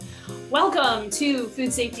Welcome to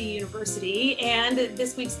Food Safety University and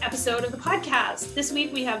this week's episode of the podcast. This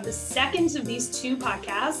week we have the second of these two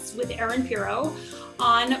podcasts with Erin Pirro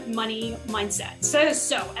on money mindset.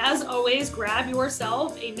 So as always, grab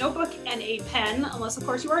yourself a notebook and a pen, unless of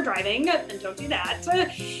course you are driving, then don't do that,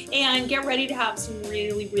 and get ready to have some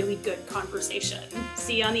really, really good conversation.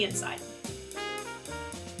 See you on the inside.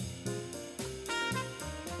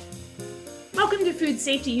 Welcome to Food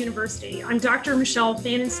Safety University. I'm Dr. Michelle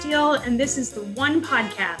Pfannenstiel, and this is the one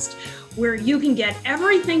podcast where you can get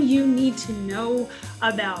everything you need to know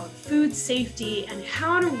about food safety and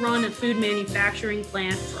how to run a food manufacturing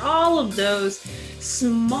plant for all of those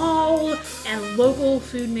small and local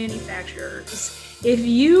food manufacturers. If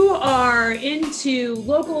you are into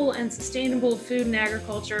local and sustainable food and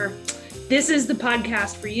agriculture, this is the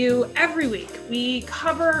podcast for you. Every week, we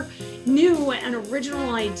cover new and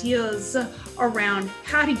original ideas around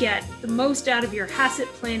how to get the most out of your HACCP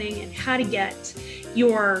planning and how to get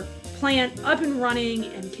your plant up and running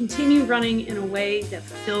and continue running in a way that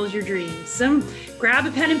fulfills your dreams. So grab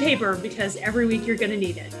a pen and paper because every week you're going to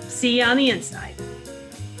need it. See you on the inside.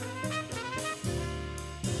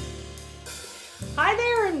 Hi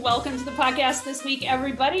there and welcome to the podcast this week,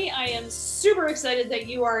 everybody. I am super excited that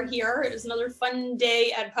you are here. It is another fun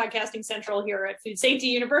day at Podcasting Central here at Food Safety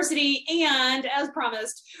University. And as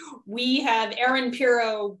promised, we have Erin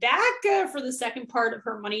Pirro back for the second part of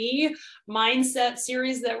her money mindset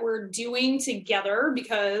series that we're doing together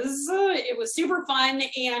because it was super fun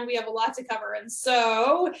and we have a lot to cover. And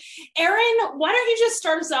so, Erin, why don't you just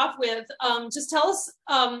start us off with, just tell us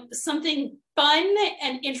something fun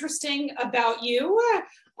and interesting about you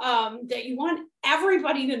that you want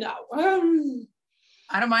everybody to know.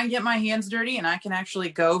 I don't mind getting my hands dirty, and I can actually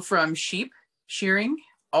go from sheep shearing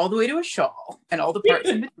all the way to a shawl and all the parts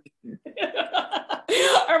in between.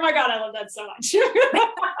 Oh my God, I love that so much.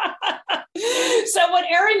 So what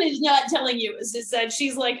Erin is not telling you is that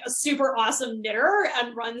she's like a super awesome knitter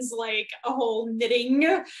and runs like a whole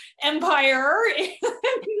knitting empire.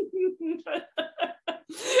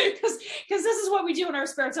 Because this is what we do in our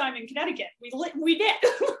spare time in Connecticut. We knit.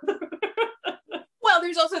 Well,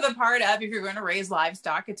 there's also the part of if you're going to raise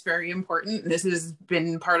livestock, it's very important. This has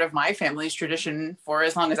been part of my family's tradition for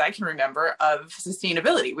as long as I can remember of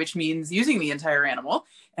sustainability, which means using the entire animal.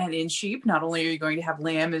 And in sheep, not only are you going to have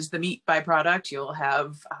lamb as the meat byproduct, you'll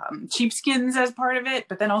have sheepskins as part of it,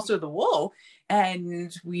 but then also the wool.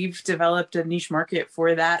 And we've developed a niche market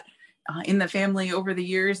for that in the family over the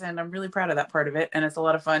years. And I'm really proud of that part of it. And it's a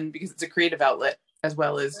lot of fun because it's a creative outlet as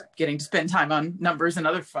well as getting to spend time on numbers and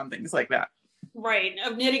other fun things like that. Right.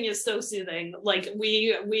 Knitting is so soothing. Like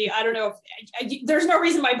I don't know if there's no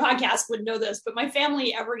reason my podcast would know this, but my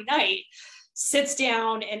family every night sits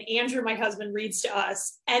down and Andrew, my husband, reads to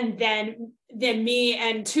us. And then me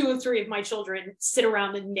and two of three of my children sit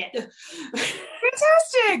around and knit.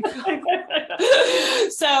 Fantastic.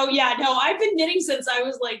 So yeah, no, I've been knitting since I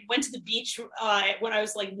was went to the beach when I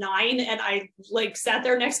was 9, and I sat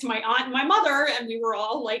there next to my aunt and my mother, and we were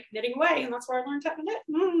all knitting away, and that's where I learned how to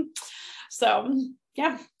knit. So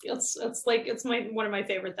yeah, it's one of my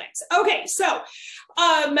favorite things. Okay, so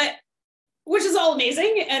which is all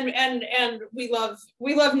amazing, and we love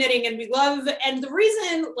knitting, and the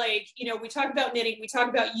reason we talk about knitting, we talk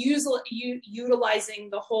about utilizing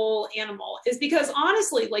the whole animal is because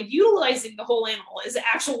honestly, utilizing the whole animal is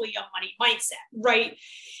actually a money mindset, right?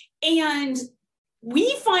 And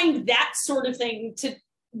we find that sort of thing to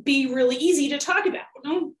be really easy to talk about.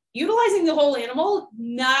 Utilizing the whole animal,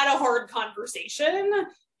 not a hard conversation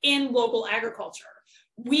in local agriculture.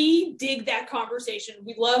 We dig that conversation.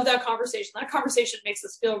 We love that conversation. That conversation makes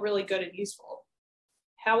us feel really good and useful.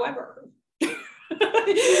 However,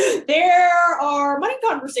 there are money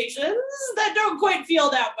conversations that don't quite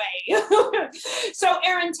feel that way. So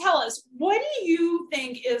Erin, tell us, what do you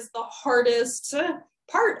think is the hardest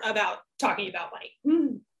part about talking about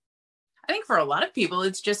money? I think for a lot of people,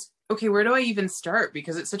 it's just, okay, where do I even start?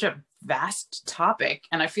 Because it's such a vast topic.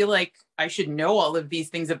 And I feel like I should know all of these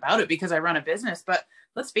things about it because I run a business. But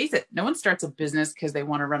let's face it, no one starts a business because they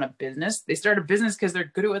want to run a business. They start a business because they're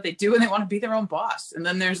good at what they do and they want to be their own boss. And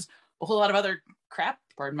then there's a whole lot of other crap,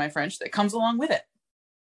 pardon my French, that comes along with it.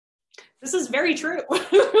 This is very true.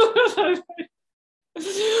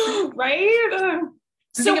 Right?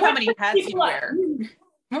 So think of how many hats you wear.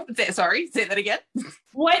 Sorry, say that again.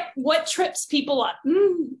 What trips people up?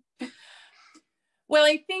 Well,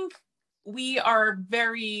 I think we are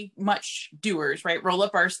very much doers, right? Roll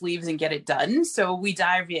up our sleeves and get it done. So we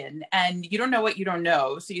dive in and you don't know what you don't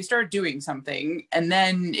know. So you start doing something and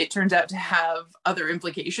then it turns out to have other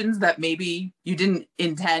implications that maybe you didn't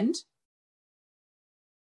intend.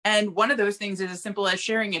 And one of those things is as simple as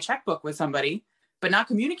sharing a checkbook with somebody, but not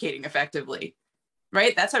communicating effectively,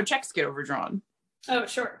 right? That's how checks get overdrawn. Oh,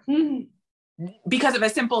 sure. Because of a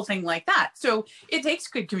simple thing like that. So it takes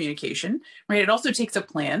good communication, right? It also takes a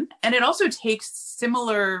plan, and it also takes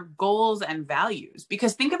similar goals and values,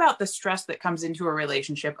 because think about the stress that comes into a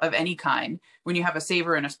relationship of any kind when you have a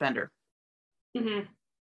saver and a spender. Mm-hmm.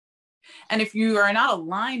 And if you are not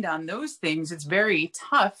aligned on those things, it's very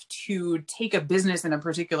tough to take a business in a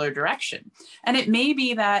particular direction. And it may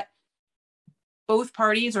be that both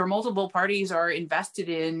parties or multiple parties are invested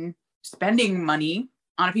in spending money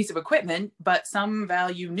on a piece of equipment, but some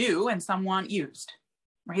value new and some want used,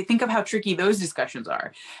 right? Think of how tricky those discussions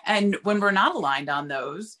are. And when we're not aligned on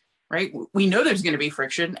those, right, we know there's going to be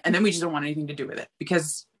friction, and then we just don't want anything to do with it,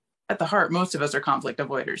 because at the heart, most of us are conflict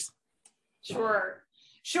avoiders. Sure.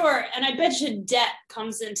 And I bet you debt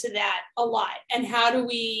comes into that a lot. And how do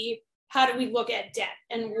we look at debt,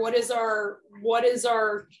 and what is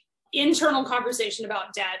our internal conversation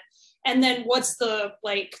about debt? And then what's the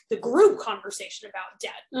group conversation about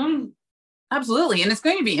debt? Absolutely. And it's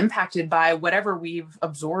going to be impacted by whatever we've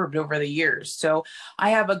absorbed over the years. So I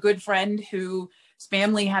have a good friend whose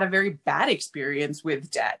family had a very bad experience with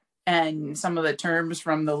debt. And some of the terms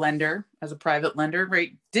from the lender, as a private lender,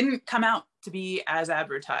 right, didn't come out to be as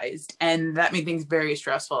advertised. And that made things very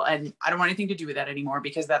stressful. And I don't want anything to do with that anymore,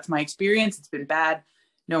 because that's my experience. It's been bad.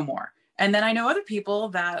 No more. And then I know other people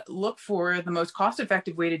that look for the most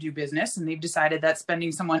cost-effective way to do business, and they've decided that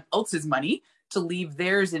spending someone else's money to leave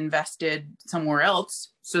theirs invested somewhere else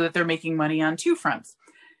so that they're making money on two fronts.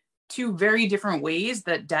 Two very different ways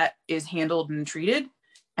that debt is handled and treated,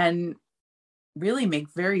 and really make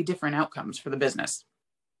very different outcomes for the business.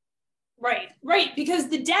 Right. Because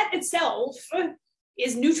the debt itself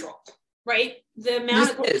is neutral, right? The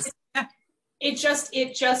amount of it just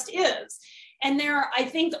is. And there are, I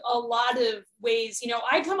think, a lot of ways,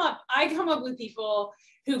 I come up with people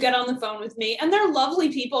who get on the phone with me, and they're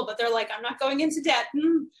lovely people, but they're like, I'm not going into debt.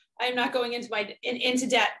 I'm not going into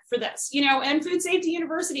debt for this, and Food Safety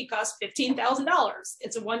University costs $15,000.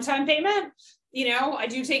 It's a one-time payment. I'll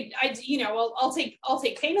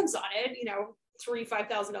take payments on it,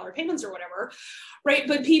 $3,000-$5,000 payments or whatever. Right.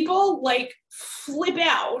 But people flip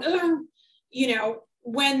out,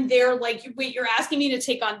 when they're like, wait, you're asking me to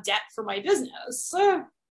take on debt for my business. Well,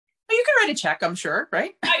 you can write a check, I'm sure,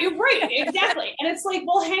 right? Right, exactly. And it's like,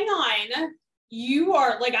 well, hang on. You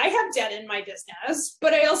are I have debt in my business,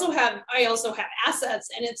 but I also have assets,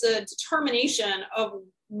 and it's a determination of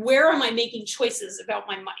where am I making choices about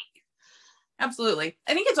my money. Absolutely.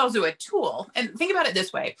 I think it's also a tool. And think about it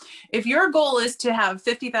this way. If your goal is to have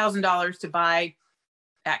 $50,000 to buy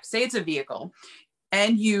X, say it's a vehicle,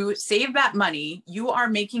 and you save that money, you are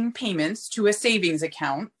making payments to a savings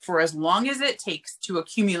account for as long as it takes to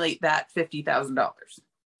accumulate that $50,000.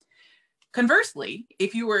 Conversely,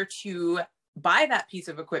 if you were to buy that piece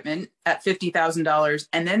of equipment at $50,000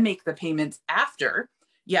 and then make the payments after,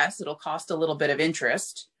 yes, it'll cost a little bit of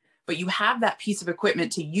interest, but you have that piece of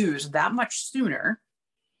equipment to use that much sooner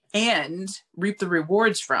and reap the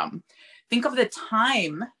rewards from. Think of the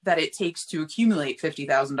time that it takes to accumulate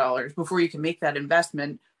 $50,000 before you can make that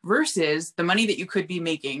investment versus the money that you could be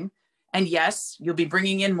making. And yes, you'll be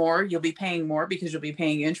bringing in more, you'll be paying more because you'll be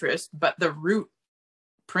paying interest, but the root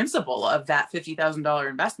principle of that $50,000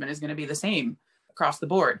 investment is going to be the same across the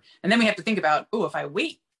board. And then we have to think about, if I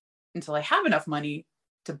wait until I have enough money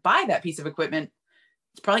to buy that piece of equipment,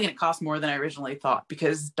 it's probably going to cost more than I originally thought,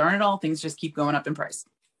 because darn it all, things just keep going up in price.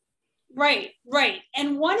 Right.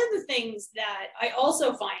 And one of the things that I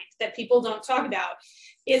also find that people don't talk about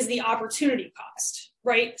is the opportunity cost,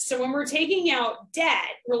 right? So when we're taking out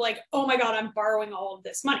debt, we're like, oh my God, I'm borrowing all of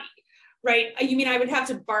this money, right? You mean I would have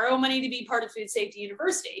to borrow money to be part of Food Safety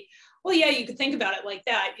University? Well, yeah, you could think about it like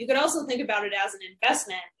that. You could also think about it as an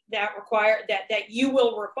investment that you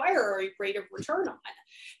will require a rate of return on,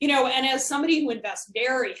 and as somebody who invests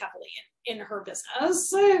very heavily in her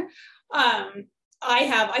business,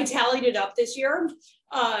 I tallied it up this year.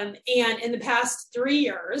 And in the past 3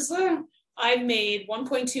 years, I've made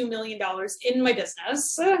 $1.2 million in my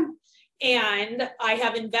business, and I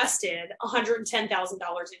have invested $110,000 in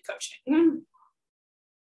coaching.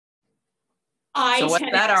 So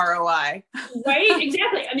what's that ROI? Right,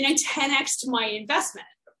 exactly. I mean, I 10x'd my investment.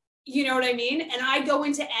 You know what I mean? And I go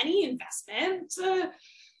into any investment,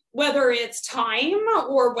 whether it's time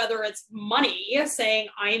or whether it's money, saying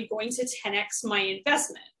I am going to 10x my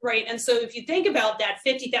investment, right? And so if you think about that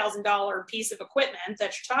 $50,000 piece of equipment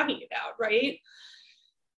that you're talking about, right?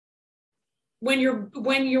 When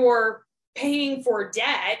you're paying for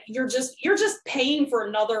debt, you're just paying for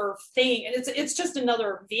another thing, and it's just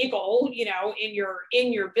another vehicle, you know, in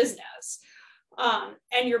your business,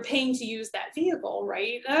 and you're paying to use that vehicle,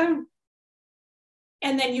 right?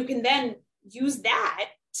 And then you can then use that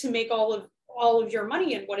to make all of your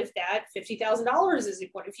money. And what if that $50,000 is,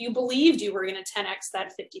 what if you believed you were going to 10x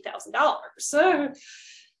that $50,000?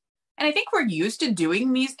 And I think we're used to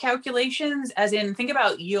doing these calculations, as in, think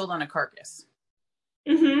about yield on a carcass,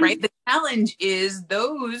 right? The challenge is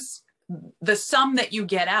the sum that you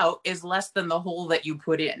get out is less than the whole that you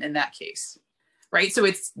put in that case, right? So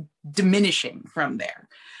it's diminishing from there.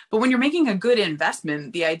 But when you're making a good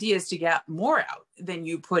investment, the idea is to get more out than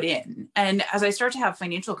you put in. And as I start to have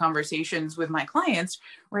financial conversations with my clients,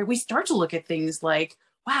 right, we start to look at things like,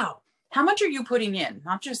 wow, how much are you putting in?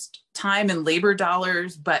 Not just time and labor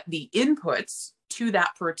dollars, but the inputs to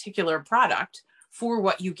that particular product for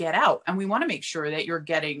what you get out. And we want to make sure that you're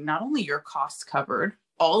getting not only your costs covered,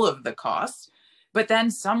 all of the costs, but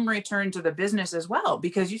then some return to the business as well,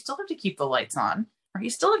 because you still have to keep the lights on, or you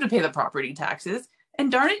still have to pay the property taxes. And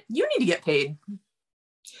darn it, you need to get paid.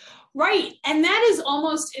 Right. And that is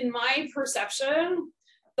almost, in my perception,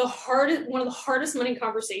 one of the hardest money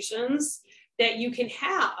conversations that you can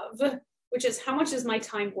have, which is, how much is my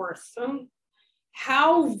time worth?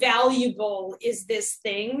 How valuable is this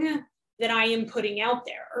thing that I am putting out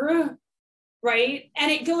there? Right. And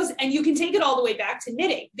it goes, and you can take it all the way back to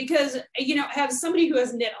knitting, because, you know, as somebody who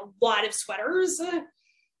has knit a lot of sweaters,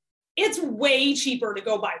 it's way cheaper to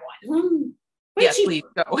go buy one. Way yes, cheaper. Please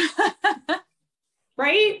go.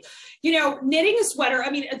 Right? You know, knitting a sweater, I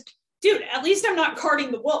mean, dude, at least I'm not carding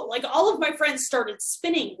the wool. Like, all of my friends started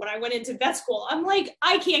spinning when I went into vet school. I'm like,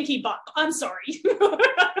 I can't keep up. I'm sorry.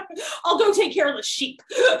 I'll go take care of the sheep.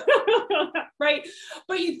 Right?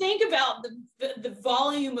 But you think about the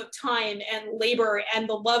volume of time and labor and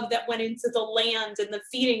the love that went into the land and the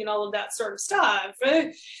feeding and all of that sort of stuff,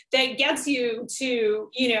 that gets you to,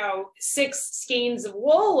 you know, 6 skeins of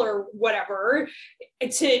wool or whatever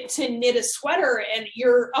to knit a sweater, and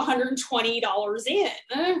you're $120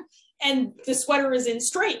 in. And the sweater is in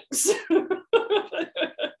strings.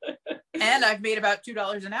 And I've made about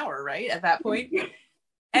 $2 an hour, right? At that point.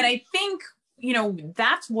 And I think, you know,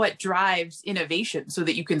 that's what drives innovation, so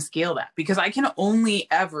that you can scale that, because I can only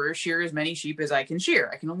ever shear as many sheep as I can shear.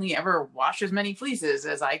 I can only ever wash as many fleeces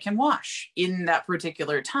as I can wash in that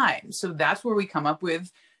particular time. So that's where we come up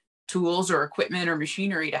with tools or equipment or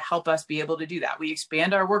machinery to help us be able to do that. We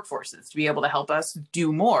expand our workforces to be able to help us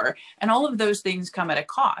do more. And all of those things come at a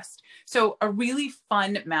cost. So a really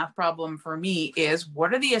fun math problem for me is,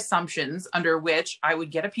 what are the assumptions under which I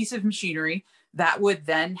would get a piece of machinery that would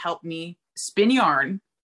then help me spin yarn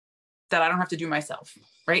that I don't have to do myself,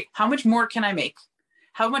 right? How much more can I make?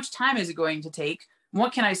 How much time is it going to take?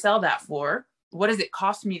 What can I sell that for? What does it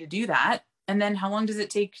cost me to do that? And then how long does it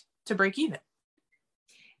take to break even?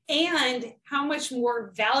 And how much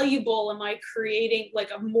more valuable am I creating,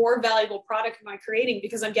 like a more valuable product am I creating,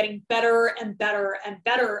 because I'm getting better and better and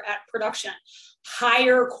better at production,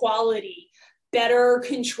 higher quality, better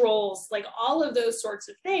controls, like all of those sorts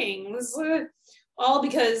of things, all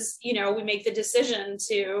because, you know, we make the decision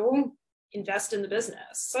to invest in the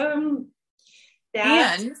business. And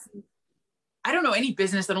I don't know any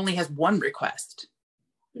business that only has one request.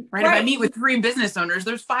 Right. Right. If I meet with 3 business owners,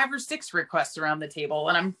 there's 5 or 6 requests around the table,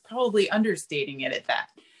 and I'm probably understating it at that.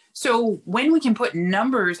 So when we can put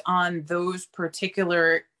numbers on those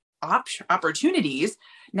particular opportunities,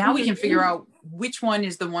 now we can figure out which one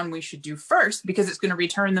is the one we should do first, because it's going to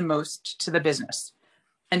return the most to the business.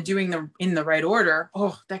 And doing them in the right order,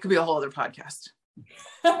 oh, that could be a whole other podcast.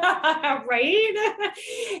 Right.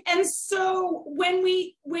 And so when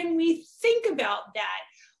we think about that,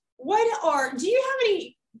 do you have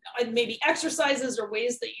any maybe exercises or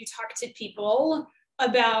ways that you talk to people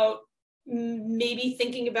about maybe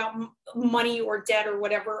thinking about money or debt or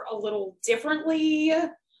whatever a little differently? I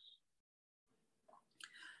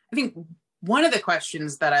think one of the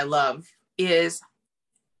questions that I love is,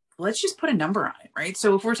 let's just put a number on it, right?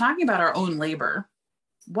 So if we're talking about our own labor,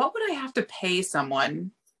 what would I have to pay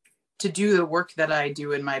someone to do the work that I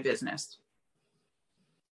do in my business?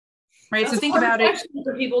 Right. That's so think about it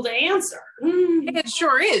for people to answer. It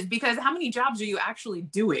sure is, because how many jobs are you actually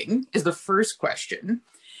doing is the first question.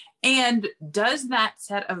 And does that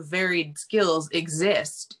set of varied skills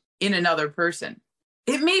exist in another person?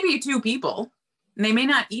 It may be 2 people, and they may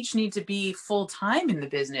not each need to be full-time in the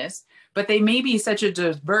business, but they may be such a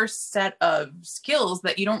diverse set of skills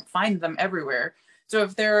that you don't find them everywhere. So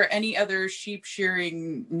if there are any other sheep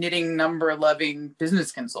shearing, knitting, number loving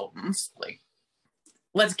business consultants, like,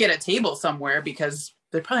 let's get a table somewhere, because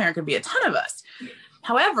there probably aren't going to be a ton of us.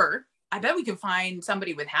 However, I bet we can find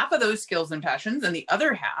somebody with half of those skills and passions and the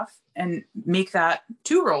other half and make that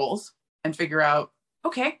 2 roles and figure out,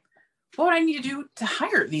 okay, what would I need to do to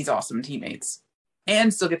hire these awesome teammates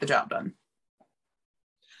and still get the job done?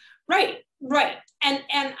 Right. And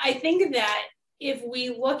I think that if we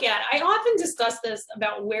look at, I often discuss this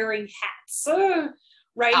about wearing hats,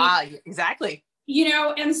 right? Exactly.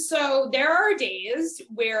 And so there are days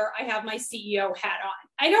where I have my CEO hat on.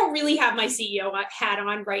 I don't really have my CEO hat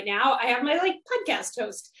on right now. I have my podcast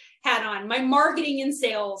host hat on, my marketing and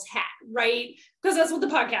sales hat, right? Because that's what the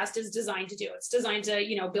podcast is designed to do. It's designed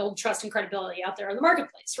to, build trust and credibility out there in the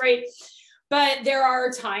marketplace, right? But there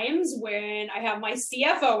are times when I have my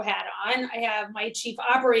CFO hat on, I have my chief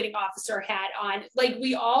operating officer hat on,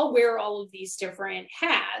 we all wear all of these different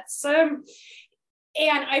hats.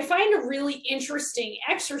 And I find a really interesting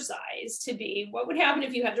exercise to be, what would happen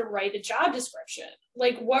if you had to write a job description?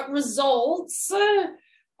 What results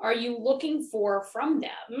are you looking for from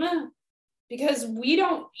them? Because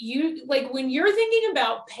when you're thinking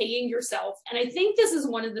about paying yourself, and I think this is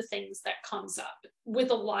one of the things that comes up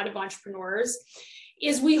with a lot of entrepreneurs,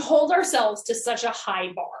 is we hold ourselves to such a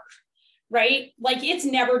high bar, right? It's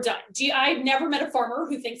never done. I've never met a farmer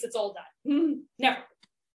who thinks it's all done. Never.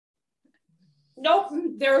 Nope,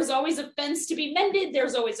 there's always a fence to be mended.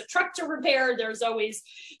 There's always a truck to repair. There's always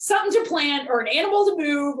something to plant or an animal to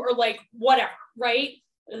move or whatever, right?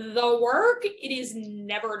 The work, it is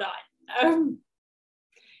never done.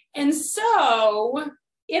 And so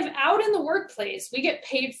if out in the workplace, we get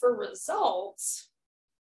paid for results,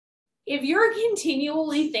 if you're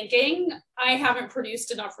continually thinking, I haven't produced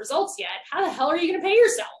enough results yet, how the hell are you going to pay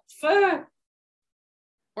yourself?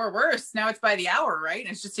 Or worse, now it's by the hour, right?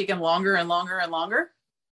 It's just taking longer and longer and longer.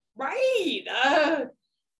 Right.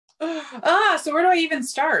 So where do I even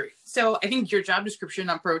start? So I think your job description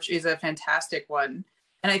approach is a fantastic one.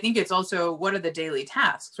 And I think it's also, what are the daily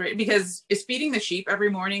tasks, right? Because is feeding the sheep every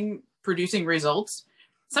morning producing results?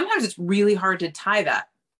 Sometimes it's really hard to tie that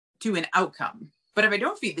to an outcome. But if I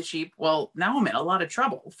don't feed the sheep, well, now I'm in a lot of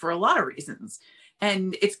trouble for a lot of reasons.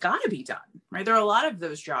 And it's got to be done, right? There are a lot of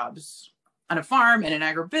those jobs on a farm, in an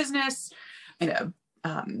agribusiness, in a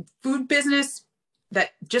food business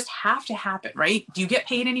that just have to happen, right? Do you get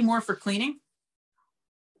paid any more for cleaning?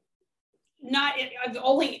 Not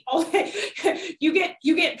only you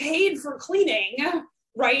get paid for cleaning,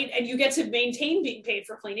 right? And you get to maintain being paid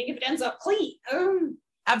for cleaning if it ends up clean.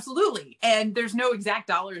 Absolutely. And there's no exact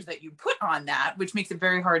dollars that you put on that, which makes it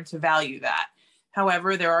very hard to value that.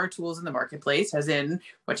 However, there are tools in the marketplace, as in,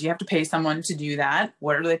 what do you have to pay someone to do that?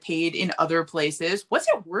 What are they paid in other places? What's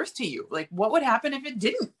it worth to you? What would happen if it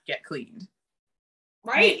didn't get cleaned?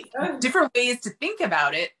 Right. Different ways to think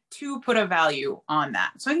about it to put a value on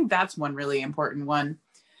that. So I think that's one really important one.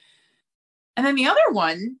 And then the other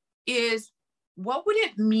one is, what would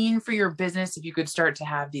it mean for your business if you could start to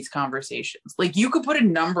have these conversations? You could put a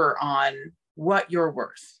number on what you're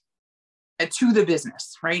worth to the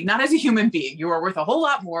business, right? Not as a human being. You are worth a whole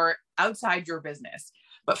lot more outside your business.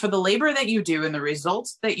 But for the labor that you do and the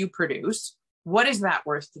results that you produce, what is that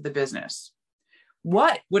worth to the business?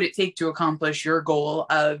 What would it take to accomplish your goal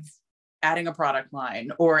of adding a product line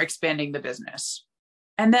or expanding the business?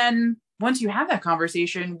 And then once you have that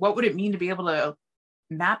conversation, what would it mean to be able to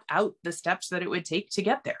map out the steps that it would take to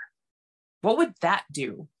get there? What would that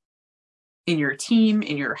do in your team,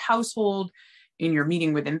 in your household, in your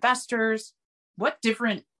meeting with investors? What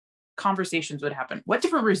different conversations would happen? What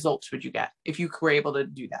different results would you get if you were able to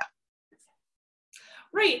do that?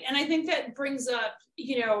 Right. And I think that brings up,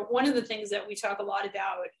 one of the things that we talk a lot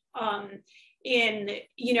about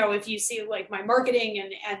if you see my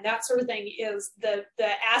marketing and that sort of thing, is the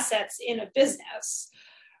assets in a business,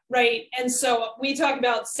 right? And so we talk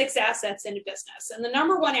about 6 assets in a business. And the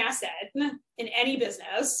number one asset in any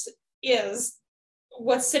business is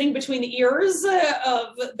what's sitting between the ears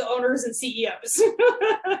of the owners and CEOs.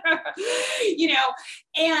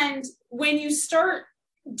 And when you start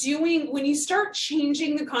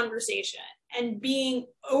changing the conversation and being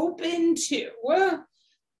open to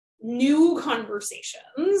new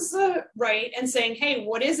conversations, right? And saying, hey,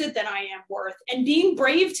 what is it that I am worth? And being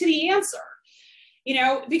brave to the answer,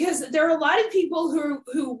 because there are a lot of people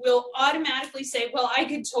who will automatically say, well, I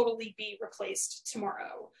could totally be replaced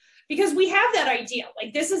tomorrow. Because we have that idea,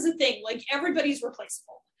 this is a thing, everybody's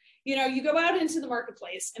replaceable. You go out into the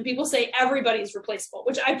marketplace and people say everybody's replaceable,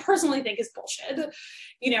 which I personally think is bullshit.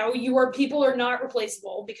 People are not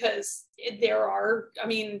replaceable because there are,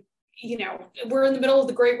 we're in the middle of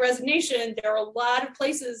the Great Resignation. There are a lot of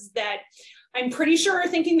places that I'm pretty sure are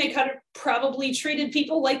thinking they could have probably treated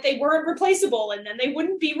people like they weren't replaceable, and then they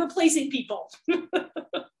wouldn't be replacing people.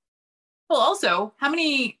 Well, also, how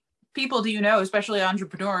many people do you know, especially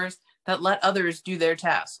entrepreneurs, that let others do their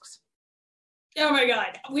tasks? Oh my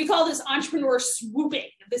God. We call this entrepreneur swooping,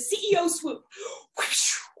 the CEO swoop.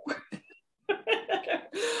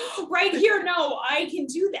 Right here, no, I can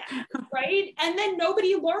do that, right? And then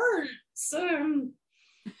nobody learns.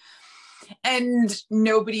 And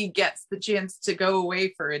nobody gets the chance to go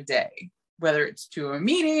away for a day, whether it's to a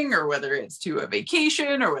meeting or whether it's to a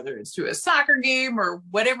vacation or whether it's to a soccer game or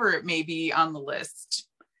whatever it may be on the list.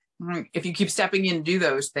 If you keep stepping in to do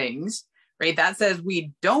those things, right, that says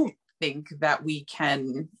we don't think that we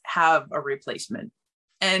can have a replacement.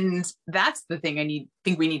 And that's the thing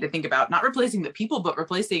think we need to think about, not replacing the people, but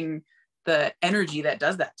replacing the energy that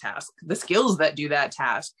does that task, the skills that do that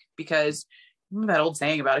task. Because remember that old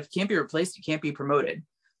saying about if you can't be replaced, you can't be promoted.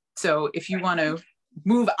 So if you want to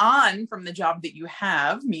move on from the job that you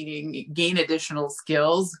have, meaning gain additional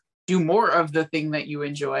skills, do more of the thing that you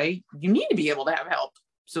enjoy, you need to be able to have help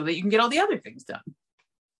so that you can get all the other things done.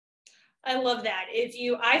 I love that.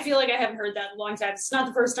 I feel like I haven't heard that in a long time. It's not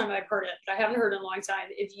the first time I've heard it, but I haven't heard it in a long time.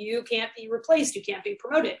 If you can't be replaced, you can't be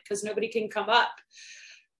promoted, because nobody can come up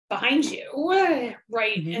behind you,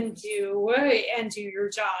 right? Mm-hmm. and do your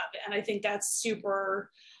job. And I think that's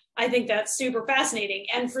super fascinating.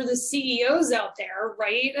 And for the CEOs out there,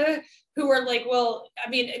 right, who are like, well,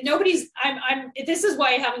 I mean, this is why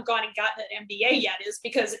I haven't gone and gotten an MBA yet, is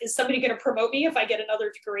because is somebody going to promote me if I get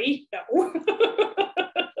another degree? No.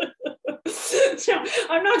 So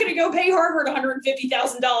I'm not going to go pay Harvard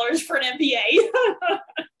 $150,000 for an MBA.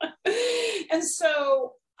 And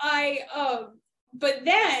so but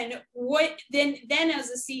then as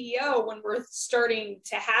a CEO, when we're starting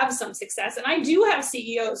to have some success, and I do have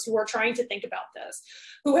CEOs who are trying to think about this,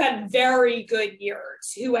 who had very good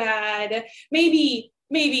years, who had maybe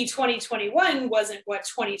 2021 wasn't what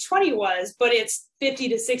 2020 was, but it's 50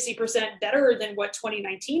 to 60% better than what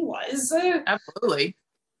 2019 was. Absolutely.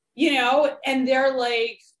 And they're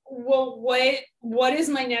like, well, what is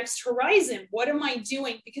my next horizon? What am I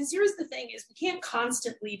doing? Because here's the thing is we can't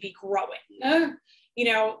constantly be growing.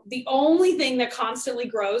 The only thing that constantly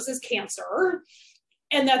grows is cancer.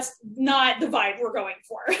 And that's not the vibe we're going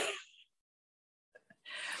for.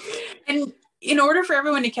 And in order for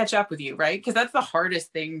everyone to catch up with you, right? Because that's the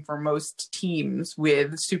hardest thing for most teams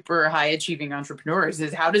with super high achieving entrepreneurs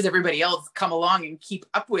is how does everybody else come along and keep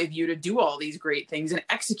up with you to do all these great things and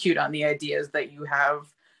execute on the ideas that you have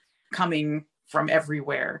coming from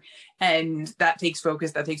everywhere. And that takes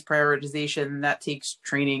focus, that takes prioritization, that takes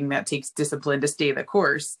training, that takes discipline to stay the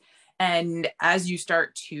course. And as you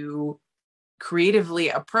start to creatively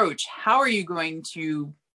approach, how are you going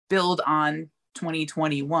to build on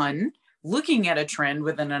 2021? Looking at a trend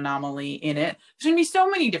with an anomaly in it, there's going to be so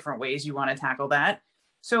many different ways you want to tackle that.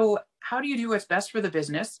 So how do you do what's best for the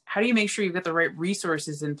business? How do you make sure you've got the right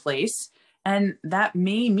resources in place? And that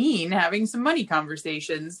may mean having some money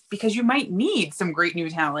conversations, because you might need some great new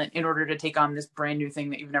talent in order to take on this brand new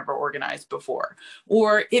thing that you've never organized before.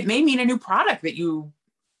 Or it may mean a new product that you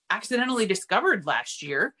accidentally discovered last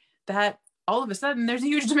year that all of a sudden there's a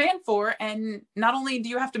huge demand for. And not only do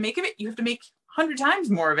you have to make of it, you have to make 100 times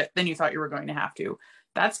more of it than you thought you were going to have to.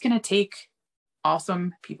 That's going to take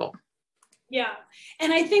awesome people. Yeah.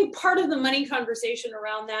 And I think part of the money conversation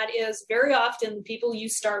around that is very often the people you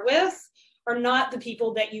start with are not the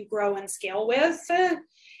people that you grow and scale with.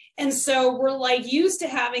 And so we're like used to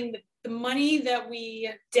having the money that we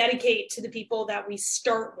dedicate to the people that we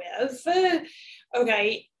start with.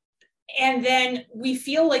 Okay. And then we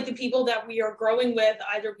feel like the people that we are growing with,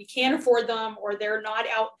 either we can't afford them or they're not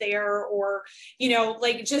out there, or,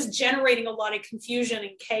 like just generating a lot of confusion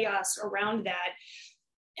and chaos around that.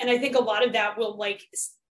 And I think a lot of that will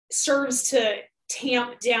serves to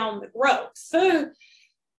tamp down the growth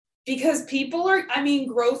because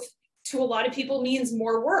growth to a lot of people means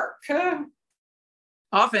more work.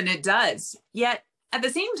 Often it does. Yet at the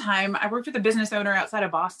same time, I worked with a business owner outside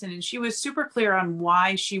of Boston, and she was super clear on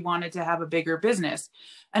why she wanted to have a bigger business.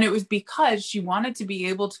 And it was because she wanted to be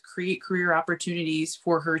able to create career opportunities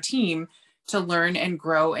for her team to learn and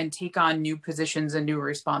grow and take on new positions and new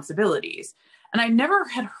responsibilities. And I never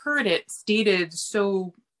had heard it stated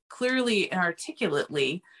so clearly and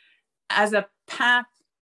articulately as a path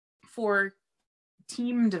for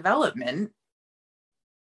team development,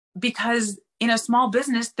 because in a small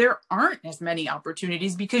business, there aren't as many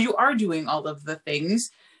opportunities because you are doing all of the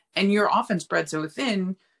things and you're often spread so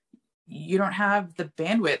thin, you don't have the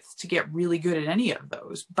bandwidth to get really good at any of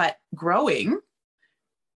those. But growing,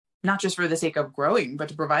 not just for the sake of growing, but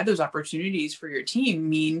to provide those opportunities for your team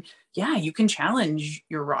mean, yeah, you can challenge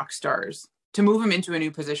your rock stars to move them into a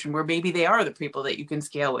new position where maybe they are the people that you can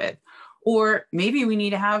scale with. Or maybe we need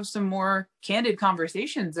to have some more candid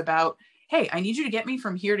conversations about, hey, I need you to get me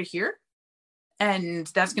from here to here. And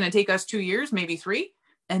that's going to take us 2 years, maybe 3.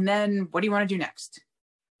 And then what do you want to do next?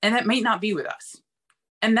 And that might not be with us.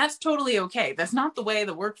 And that's totally okay. That's not the way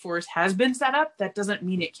the workforce has been set up. That doesn't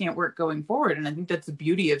mean it can't work going forward. And I think that's the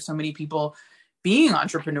beauty of so many people being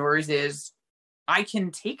entrepreneurs is I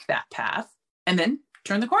can take that path and then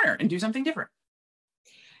turn the corner and do something different.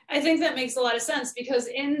 I think that makes a lot of sense because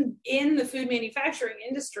in the food manufacturing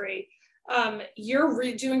industry,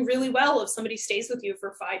 you're doing really well if somebody stays with you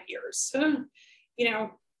for 5 years, you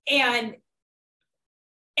know, and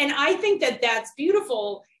I think that that's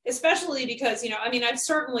beautiful, especially because, you know, I mean, I've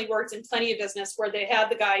certainly worked in plenty of business where they have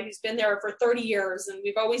the guy who's been there for 30 years and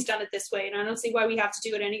we've always done it this way. And I don't see why we have to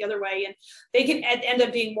do it any other way. And they can end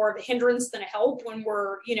up being more of a hindrance than a help when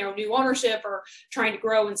we're, you know, new ownership or trying to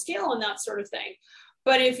grow and scale and that sort of thing.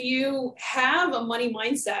 But if you have a money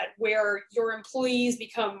mindset where your employees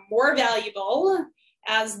become more valuable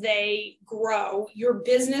as they grow, your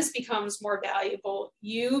business becomes more valuable,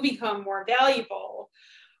 you become more valuable,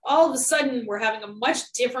 all of a sudden we're having a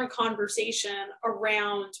much different conversation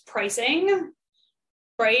around pricing,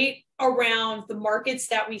 right? Around the markets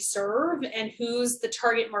that we serve and who's the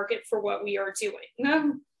target market for what we are doing.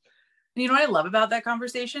 You know what I love about that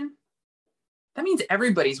conversation? That means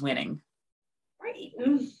everybody's winning. Right.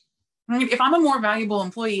 I mean, if I'm a more valuable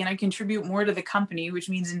employee and I contribute more to the company, which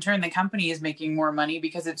means in turn the company is making more money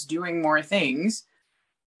because it's doing more things,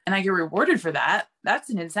 and I get rewarded for that, that's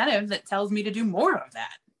an incentive that tells me to do more of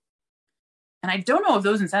that. And I don't know if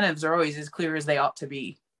those incentives are always as clear as they ought to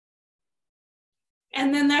be.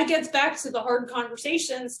 And then that gets back to the hard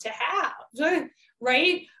conversations to have,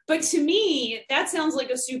 right? But to me, that sounds like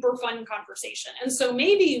a super fun conversation. And so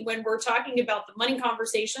maybe when we're talking about the money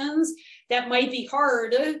conversations that might be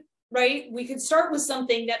hard, right? We could start with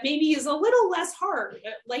something that maybe is a little less hard.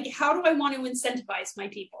 Like, how do I want to incentivize my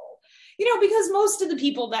people? You know, because most of the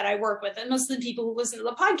people that I work with and most of the people who listen to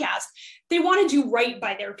the podcast, they want to do right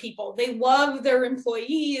by their people. They love their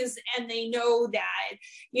employees and they know that,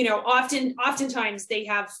 you know, oftentimes they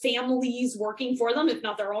have families working for them, if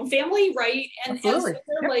not their own family, right? And so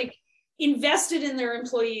they're like invested in their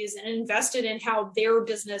employees and invested in how their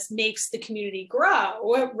business makes the community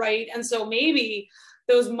grow, right? And so maybe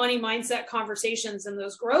those money mindset conversations and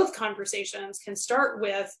those growth conversations can start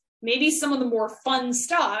with maybe some of the more fun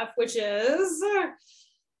stuff, which is,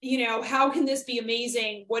 you know, how can this be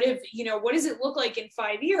amazing? What if, you know, what does it look like in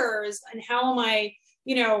 5 years? And how am I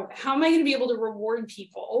going to be able to reward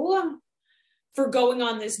people for going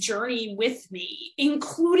on this journey with me,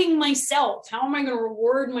 including myself? How am I going to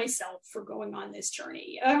reward myself for going on this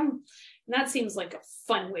journey? And that seems like a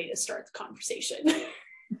fun way to start the conversation.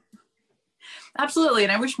 Absolutely.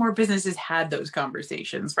 And I wish more businesses had those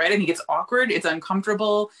conversations, right? I think it's awkward. It's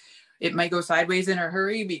uncomfortable. It might go sideways in a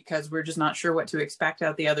hurry because we're just not sure what to expect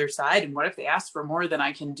out the other side. And what if they ask for more than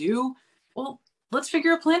I can do? Well, let's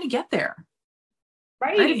figure a plan to get there.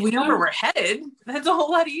 Right. If we know where we're headed, that's a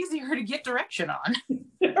whole lot easier to get direction on.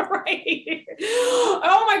 Right.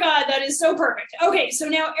 Oh my God, that is so perfect. Okay, so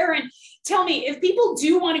now, Erin, tell me, if people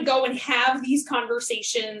do want to go and have these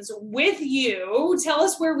conversations with you, tell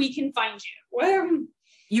us where we can find you.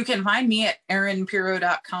 You can find me at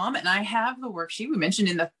erinpiro.com, and I have the worksheet we mentioned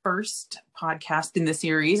in the first podcast in the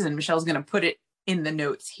series, and Michelle's going to put it in the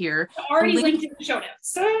notes here. Already linked in the show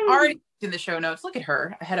notes. Already in the show notes. Look at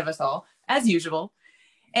her, ahead of us all, as usual.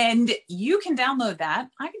 And you can download that.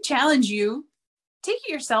 I can challenge you. Take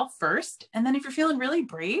it yourself first. And then if you're feeling really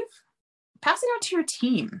brave, pass it out to your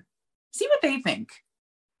team. See what they think,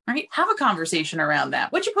 right? Have a conversation around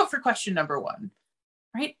that. What'd you put for question number 1,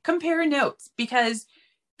 right? Compare notes, because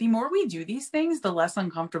the more we do these things, the less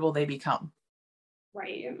uncomfortable they become.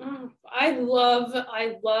 Right. I love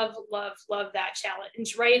that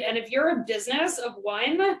challenge, right? And if you're a business of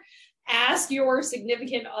one, ask your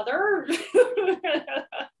significant other.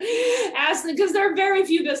 Ask them, because there are very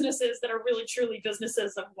few businesses that are really truly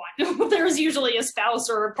businesses of one. There's usually a spouse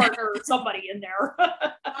or a partner or somebody in there.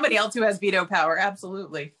 Somebody else who has veto power.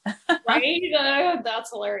 Absolutely. Right? That's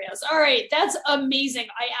hilarious. All right. That's amazing.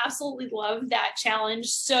 I absolutely love that challenge.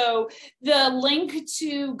 So the link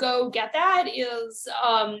to go get that is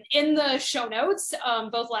in the show notes,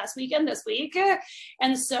 both last week and this week.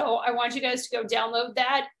 And so I want you guys to go download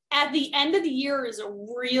that. At the end of the year is a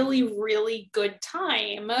really, really good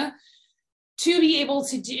time to be able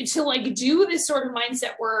to do this sort of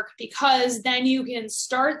mindset work, because then you can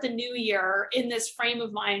start the new year in this frame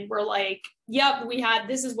of mind where like, yep,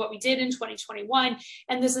 this is what we did in 2021,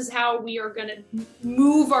 and this is how we are going to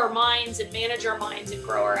move our minds and manage our minds and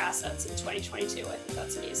grow our assets in 2022. I think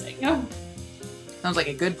that's amazing. Sounds like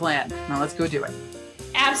a good plan. Now let's go do it.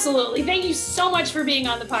 Absolutely. Thank you so much for being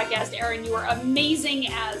on the podcast, Erin. You are amazing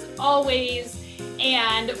as always.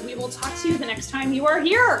 And we will talk to you the next time you are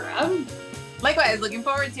here. Likewise, looking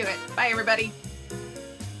forward to it. Bye, everybody.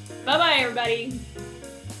 Bye-bye, everybody.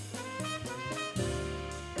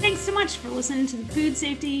 Thanks so much for listening to the Food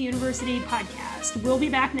Safety University podcast. We'll be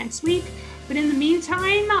back next week. But in the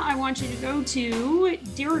meantime, I want you to go to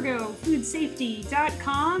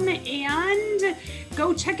DirigoFoodSafety.com and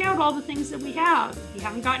go check out all the things that we have. If you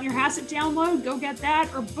haven't gotten your HACCP download, go get that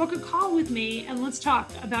or book a call with me and let's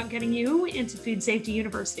talk about getting you into Food Safety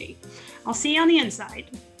University. I'll see you on the inside.